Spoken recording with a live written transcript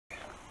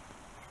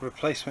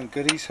replacement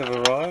goodies have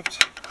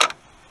arrived,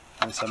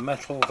 and it's a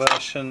metal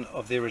version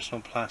of the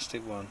original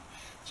plastic one.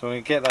 So I'm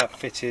going to get that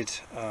fitted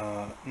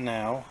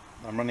now.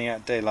 I'm running out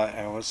of daylight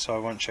hours, so I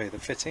won't show you the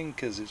fitting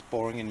because it's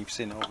boring and you've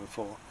seen it all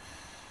before.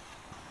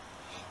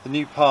 The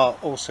new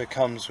part also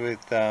comes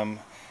with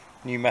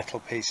new metal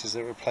pieces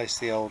that replace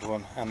the old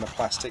one and the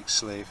plastic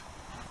sleeve.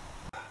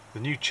 The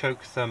new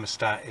choke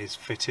thermostat is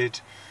fitted,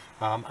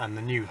 and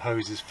the new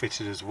hose is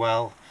fitted as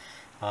well,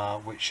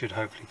 which should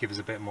hopefully give us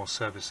a bit more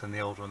service than the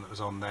old one that was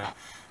on there.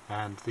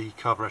 And the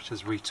carburetor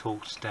is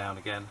retorqued down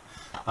again.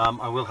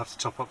 I will have to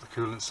top up the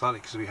coolant slightly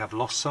because we have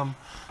lost some,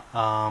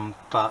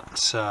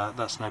 but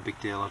that's no big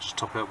deal. I'll just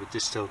top it up with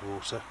distilled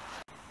water.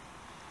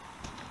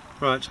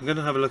 Right, I'm going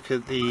to have a look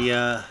at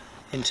the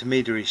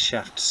intermediary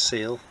shaft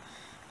seal.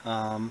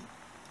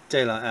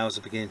 Daylight hours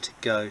are beginning to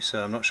go,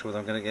 so I'm not sure whether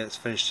I'm going to get it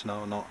finished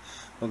tonight or not.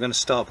 We're going to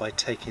start by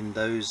taking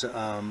those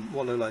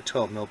what look like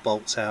 12mm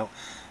bolts out,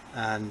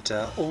 and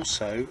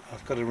also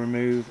I've got to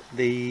remove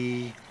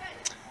the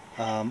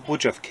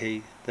woodruff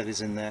key that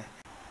is in there.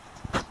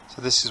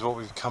 So this is what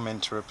we've come in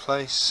to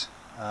replace.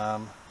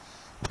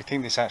 We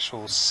think this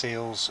actual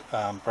seal's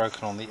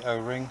broken on the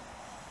O-ring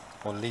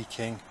or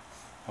leaking,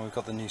 and we've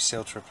got the new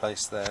seal to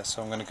replace there,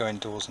 so I'm going to go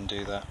indoors and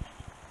do that.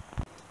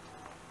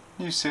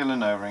 New seal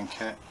and O-ring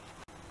kit.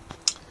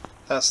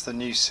 That's the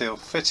new seal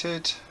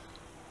fitted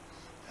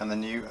and the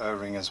new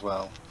O-ring as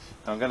well.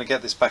 Now I'm going to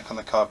get this back on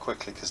the car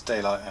quickly because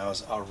daylight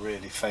hours are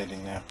really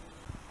fading now.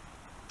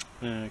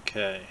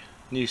 Okay,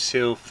 new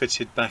seal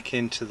fitted back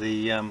into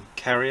the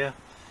carrier.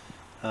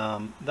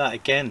 That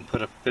again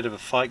put a bit of a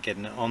fight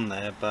getting it on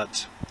there,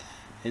 but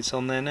it's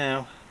on there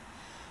now.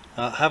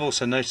 I have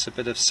also noticed a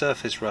bit of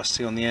surface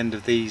rusting on the end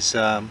of these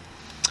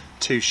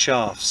two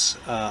shafts.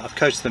 I've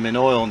coated them in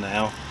oil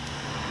now,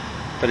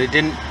 but it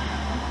didn't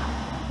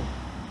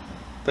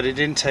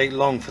take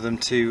long for them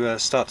to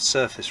start to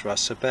surface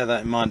rust, so bear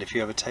that in mind if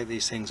you ever take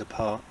these things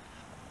apart.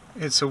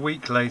 It's a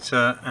week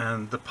later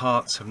and the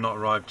parts have not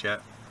arrived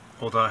yet,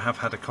 although I have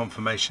had a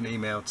confirmation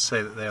email to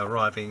say that they are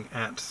arriving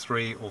at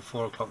 3 or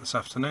 4 o'clock this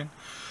afternoon.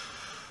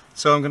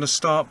 So I'm going to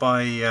start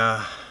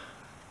by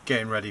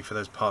getting ready for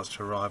those parts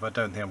to arrive. I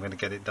don't think I'm going to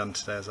get it done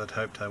today as I'd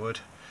hoped I would.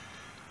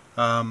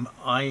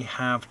 I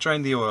have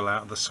drained the oil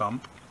out of the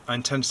sump. I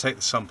intend to take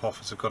the sump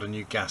off as I've got a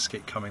new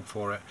gasket coming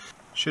for it.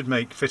 Should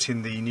make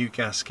fitting the new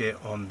gasket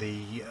on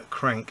the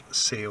crank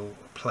seal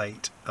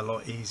plate a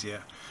lot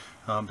easier,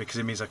 because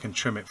it means I can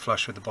trim it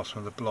flush with the bottom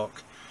of the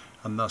block,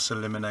 and thus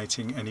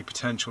eliminating any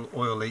potential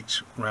oil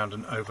leaks around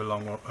an over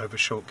long or over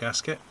short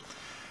gasket.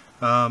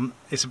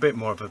 It's a bit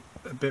more of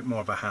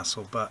a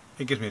hassle, but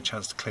it gives me a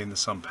chance to clean the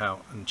sump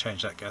out and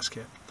change that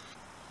gasket.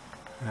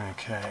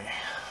 Okay,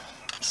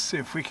 let's see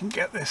if we can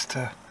get this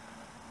to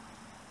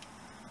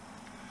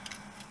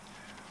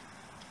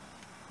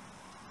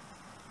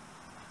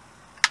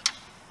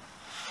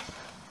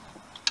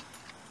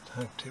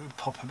hoped it would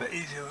pop a bit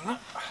easier than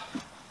that.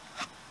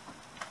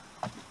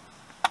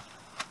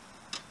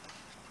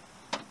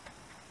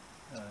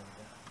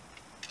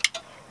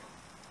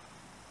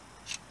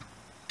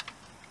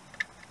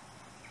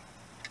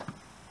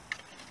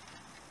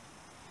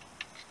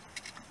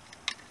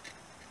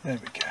 There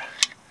we go.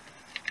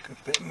 Good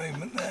bit of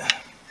movement there.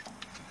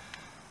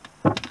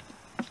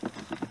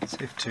 Let's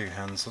see if two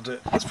hands will do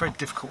it. It's very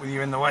difficult with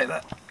you in the way,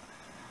 that.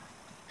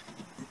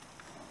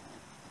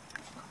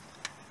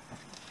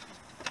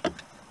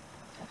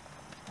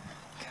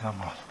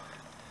 Come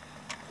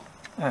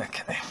on.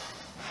 Okay.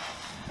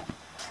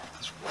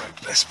 Let's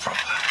work this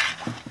properly.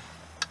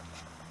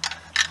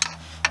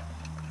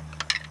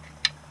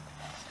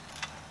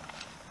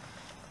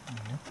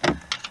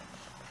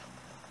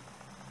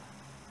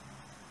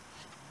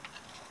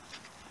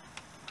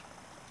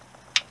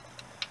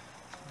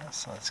 That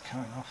side's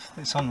coming off.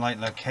 It's on like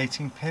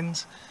locating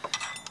pins,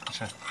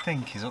 which I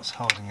think is what's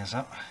holding us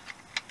up.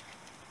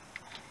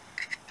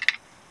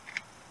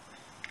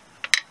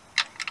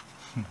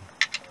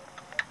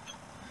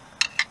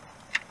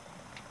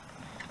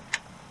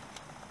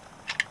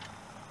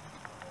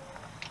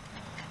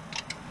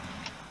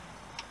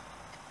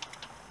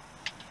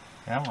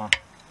 Come on,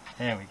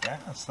 there we go,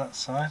 that's that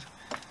side.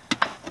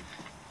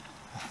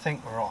 I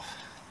think we're off.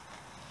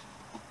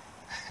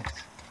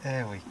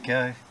 There we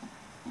go.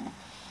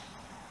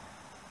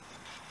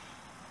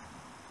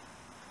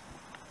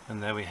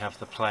 And there we have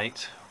the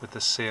plate with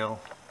the seal,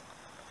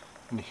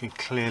 and you can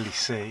clearly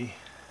see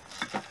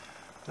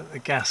that the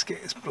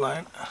gasket is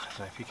blown. I don't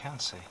know if you can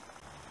see.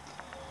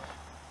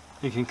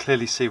 You can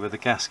clearly see where the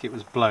gasket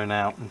was blown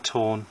out and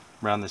torn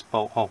around this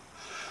bolt hole.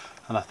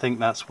 And I think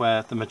that's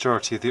where the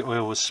majority of the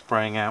oil was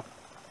spraying out.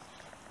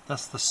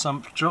 That's the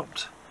sump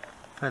dropped.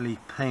 Fairly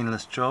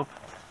painless job.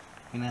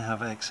 We now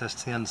have access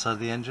to the underside of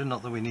the engine,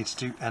 not that we need to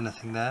do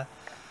anything there,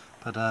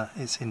 but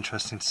it's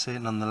interesting to see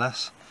it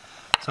nonetheless.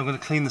 So I'm going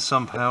to clean the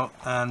sump out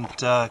and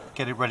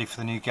get it ready for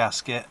the new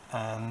gasket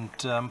and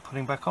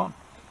putting back on.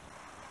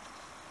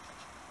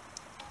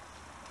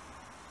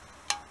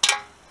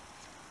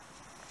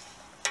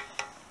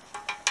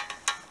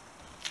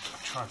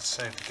 Trying to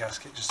save the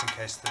gasket just in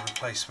case the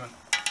replacement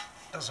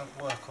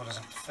doesn't work or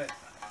doesn't fit.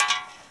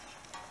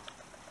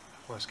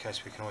 Worst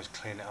case, we can always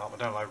clean it up. I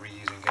don't like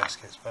reusing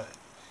gaskets, but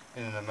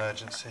in an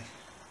emergency.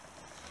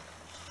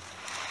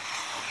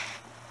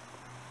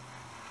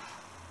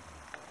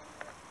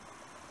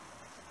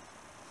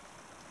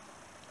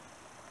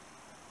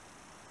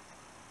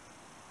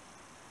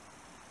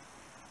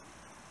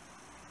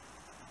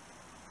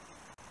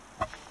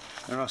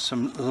 There are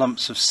some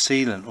lumps of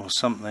sealant or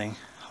something,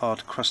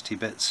 hard crusty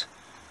bits,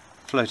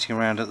 floating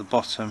around at the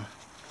bottom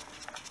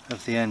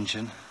of the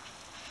engine.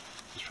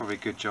 It's probably a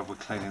good job we're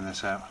cleaning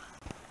this out.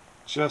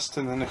 Just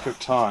in the nick of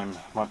time,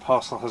 my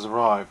parcel has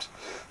arrived.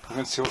 I'm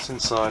going to see what's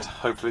inside.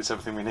 Hopefully it's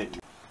everything we need.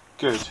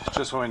 Good,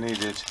 just what I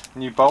needed.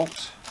 New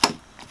bolt,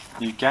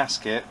 new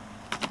gasket,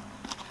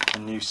 a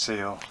new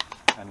seal,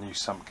 and new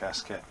sump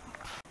gasket.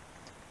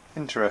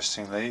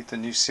 Interestingly, the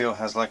new seal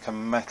has like a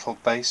metal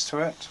base to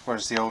it,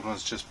 whereas the old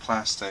one's just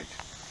plastic.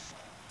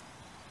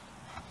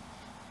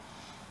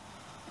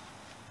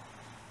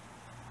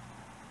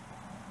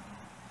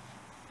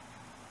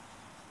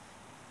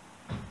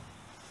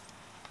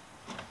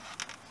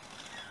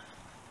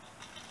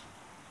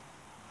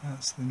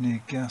 That's the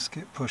new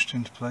gasket pushed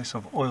into place.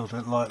 I've oiled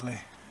it lightly.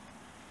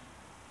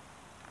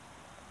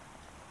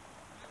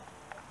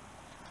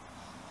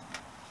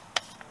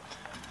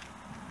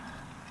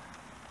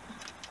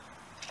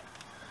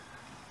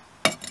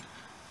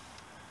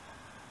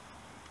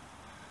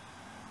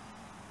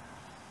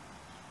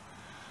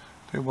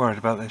 A bit worried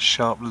about this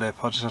sharp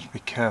lip. I just have to be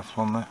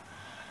careful on that.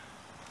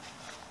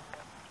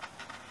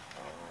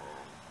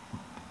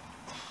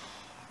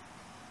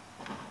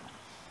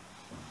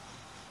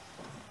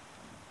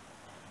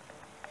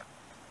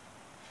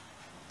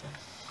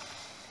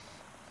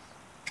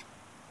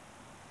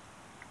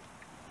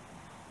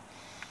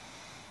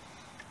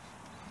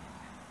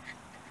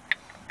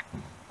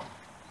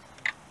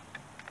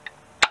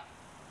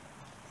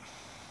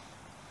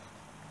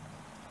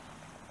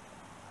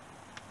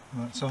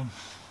 That's on.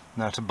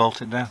 Now to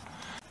bolt it down.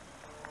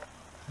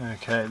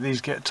 Okay,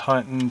 these get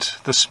tightened,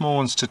 the small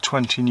ones to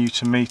 20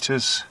 Newton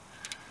meters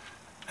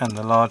and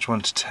the large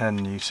one to 10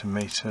 Newton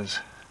meters.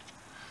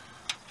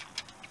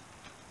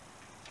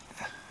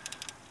 A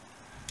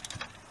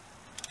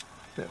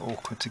bit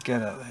awkward to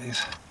get at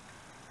these.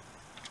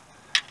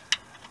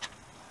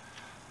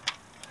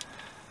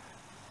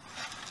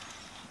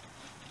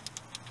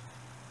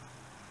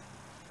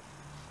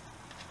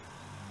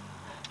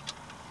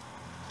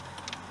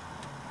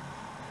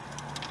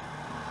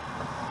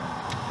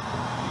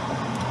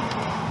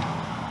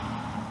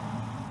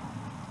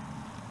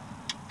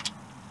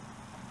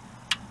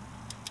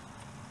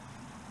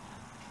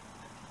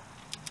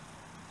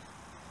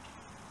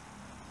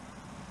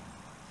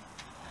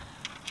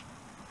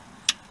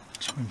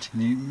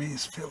 Newton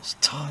meters feels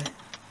tight.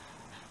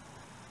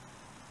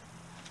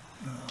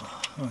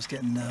 Oh, I was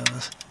getting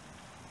nervous.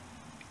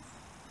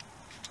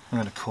 I'm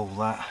going to call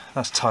that.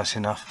 That's tight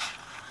enough.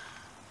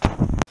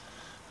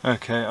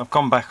 Okay, I've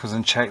gone backwards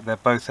and checked. They're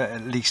both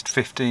at least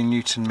 15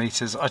 Newton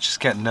meters. I just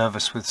get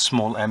nervous with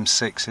small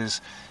M6s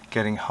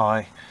getting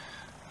high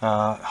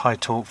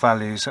torque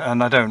values,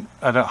 and I don't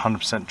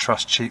 100%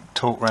 trust cheap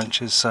torque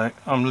wrenches, so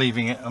I'm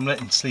leaving it. I'm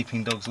letting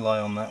sleeping dogs lie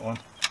on that one.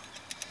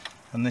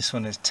 And this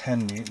one is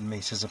 10 Newton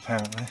meters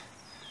apparently.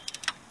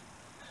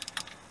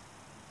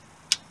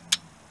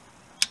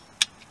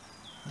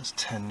 That's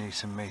 10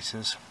 Newton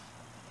meters.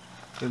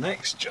 The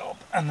next job,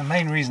 and the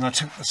main reason I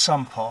took the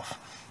sump off,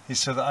 is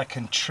so that I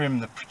can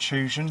trim the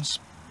protrusions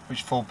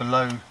which fall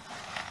below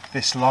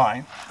this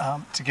line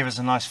to give us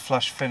a nice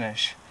flush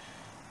finish.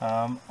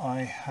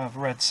 I have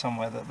read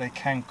somewhere that they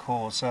can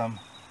cause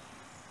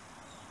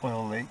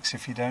oil leaks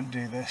if you don't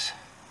do this.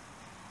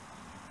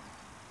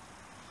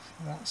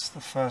 That's the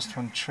first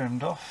one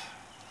trimmed off.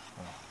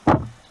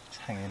 It's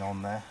hanging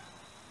on there.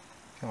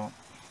 Come on.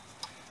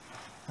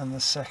 And the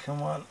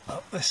second one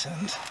up this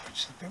end,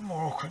 which is a bit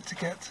more awkward to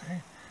get to.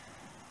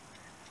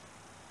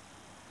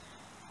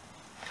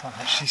 Can't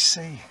actually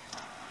see.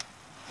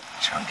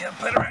 Try and get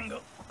a better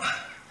angle.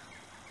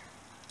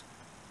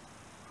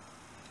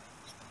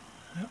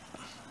 Yep.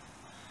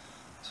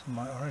 This one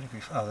might already be.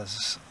 Oh,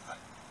 there's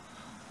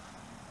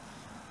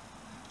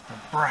a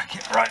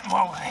bracket right in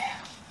my way.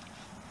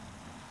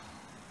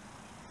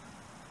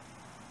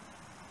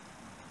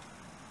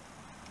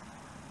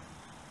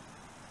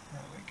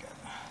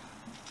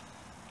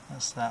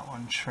 That's that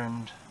one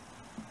trimmed.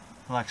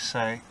 Like I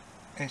say,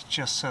 it's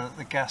just so that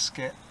the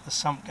gasket, the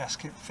sump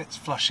gasket, fits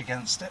flush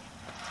against it.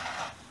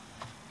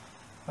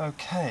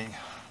 Okay,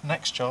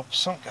 next job,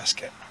 sump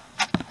gasket.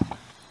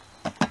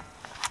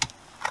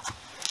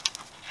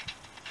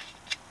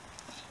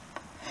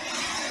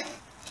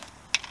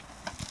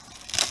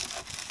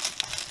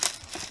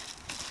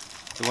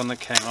 The one that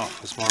came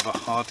off was more of a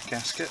hard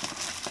gasket,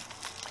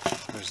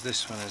 whereas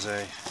this one is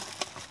a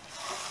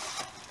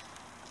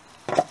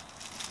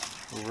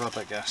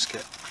rubber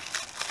gasket.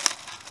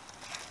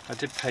 I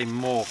did pay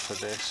more for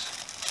this,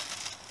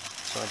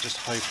 so I'm just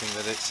hoping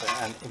that it's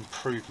an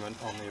improvement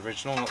on the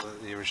original, not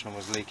that the original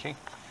was leaking.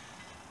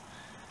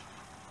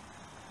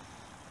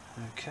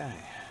 Okay,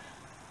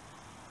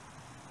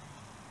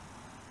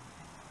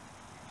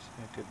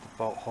 Get the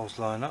bolt holes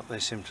line up. They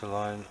seem to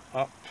line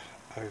up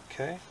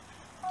okay.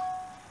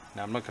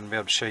 Now I'm not going to be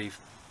able to show you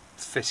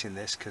fitting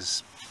this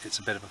because it's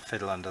a bit of a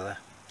fiddle under there.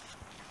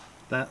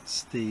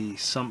 That's the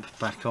sump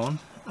back on.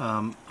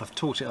 I've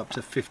torqued it up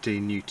to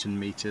 15 Newton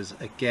meters.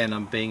 Again,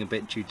 I'm being a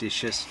bit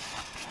judicious.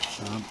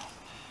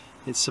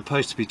 It's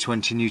supposed to be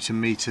 20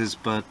 Newton meters,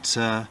 but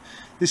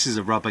this is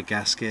a rubber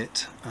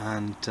gasket,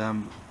 and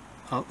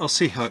I'll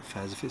see how it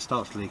fares. If it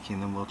starts leaking,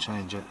 then we'll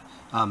change it.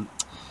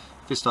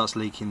 If it starts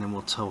leaking, then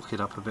we'll torque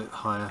it up a bit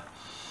higher.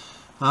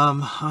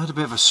 I had a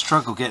bit of a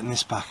struggle getting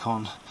this back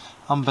on.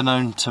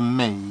 Unbeknown to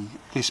me,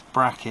 this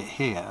bracket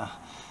here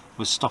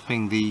was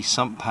stopping the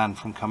sump pan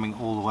from coming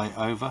all the way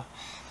over,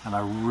 and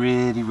I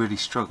really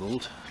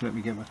struggled. Let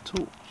me get my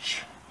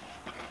torch.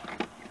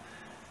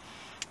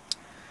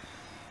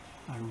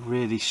 I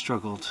really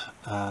struggled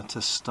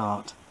to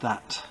start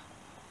that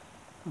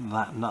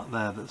nut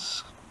there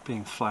that's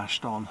being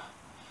flashed on.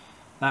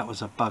 That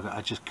was a bugger.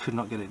 I just could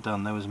not get it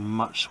done. There was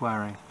much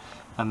swearing,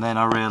 and then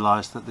I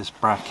realised that this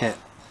bracket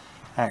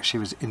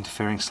actually was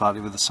interfering slightly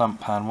with the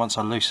sump pan. Once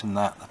I loosened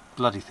that, the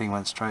bloody thing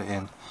went straight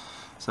in.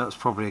 So that was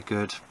probably a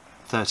good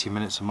 30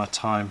 minutes of my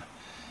time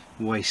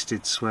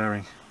wasted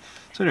swearing.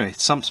 So anyway,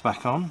 sump's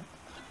back on,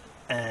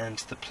 and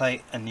the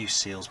plate and new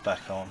seal's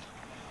back on,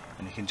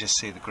 and you can just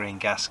see the green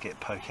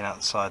gasket poking out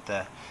the side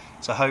there.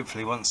 So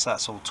hopefully once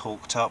that's all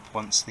torqued up,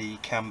 once the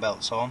cam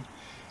belt's on,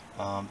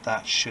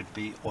 that should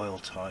be oil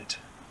tight.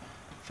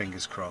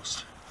 Fingers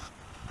crossed.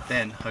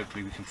 Then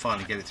hopefully we can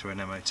finally get it through an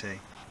MOT.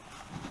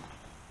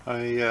 I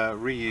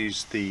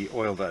reused the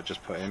oil that I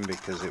just put in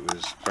because it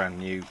was brand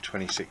new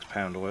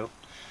 £26 oil.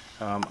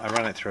 I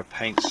ran it through a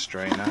paint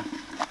strainer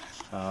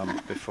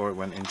before it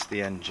went into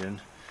the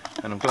engine,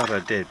 and I'm glad I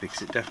did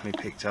because it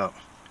definitely picked up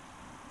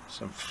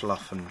some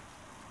fluff and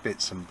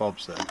bits and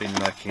bobs that have been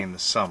lurking in the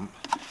sump.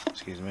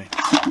 Excuse me,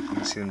 you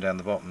can see them down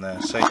the bottom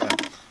there. So yeah,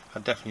 I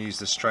definitely use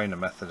the strainer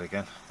method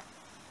again.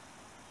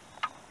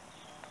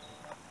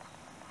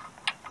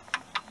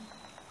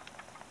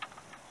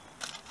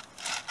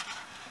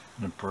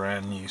 And a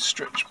brand new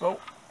stretch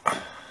bolt. I'm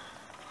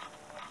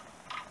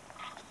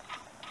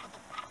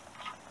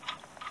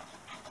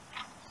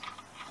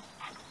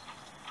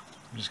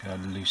just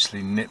going to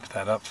loosely nip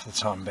that up for the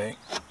time being.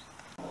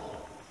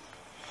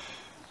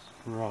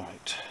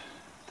 Right,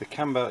 the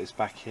cam belt is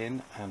back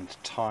in and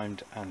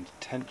timed and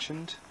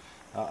tensioned.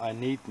 I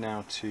need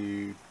now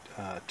to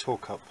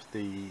torque up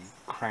the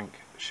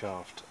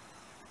crankshaft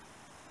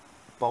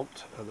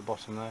bolt at the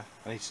bottom there.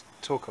 I need to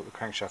torque up the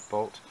crankshaft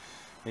bolt.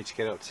 I need to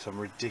get up to some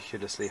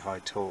ridiculously high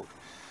torque.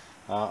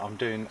 I'm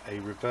doing a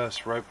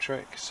reverse rope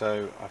trick,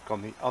 so I've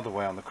gone the other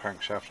way on the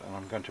crankshaft, and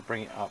I'm going to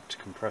bring it up to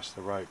compress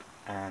the rope,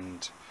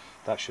 and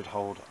that should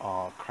hold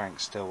our crank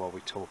still while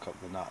we torque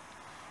up the nut,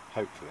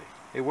 hopefully.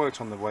 It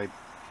worked on the way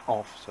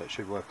off, so it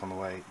should work on the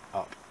way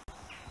up.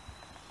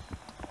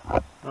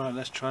 Right,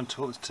 let's try and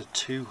torque this to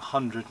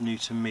 200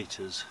 Newton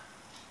meters.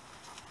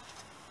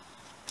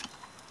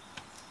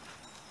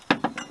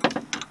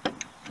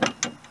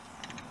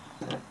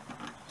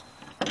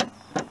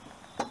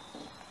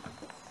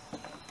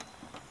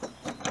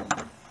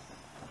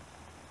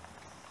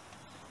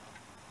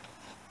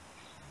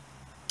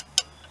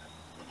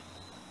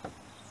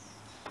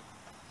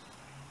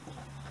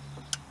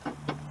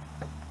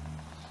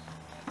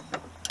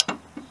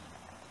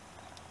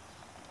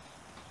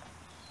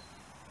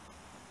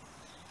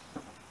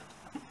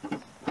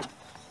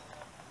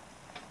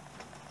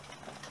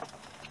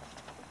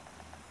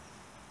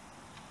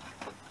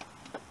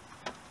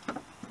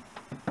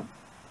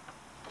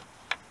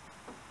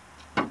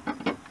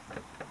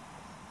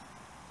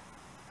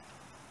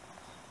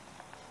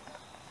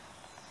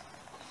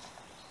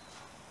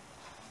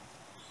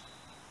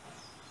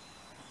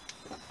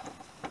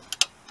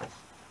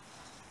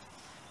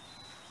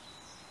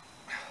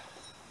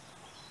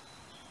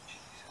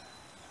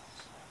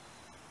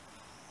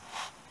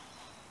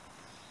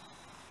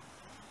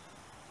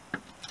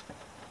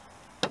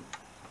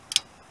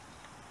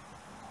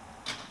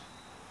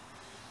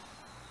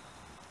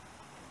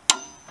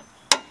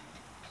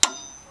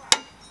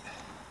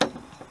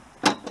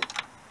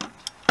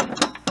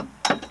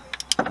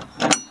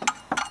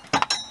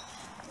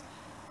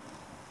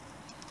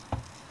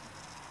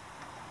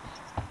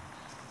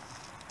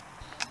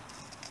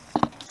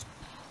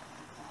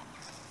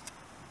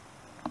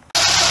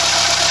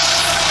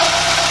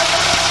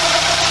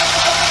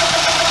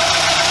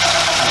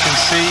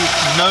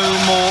 No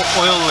more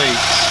oil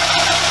leaks.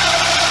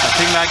 I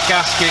think that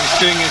gasket is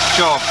doing its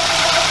job,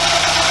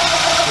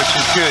 which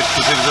is good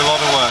because it was a lot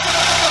of work.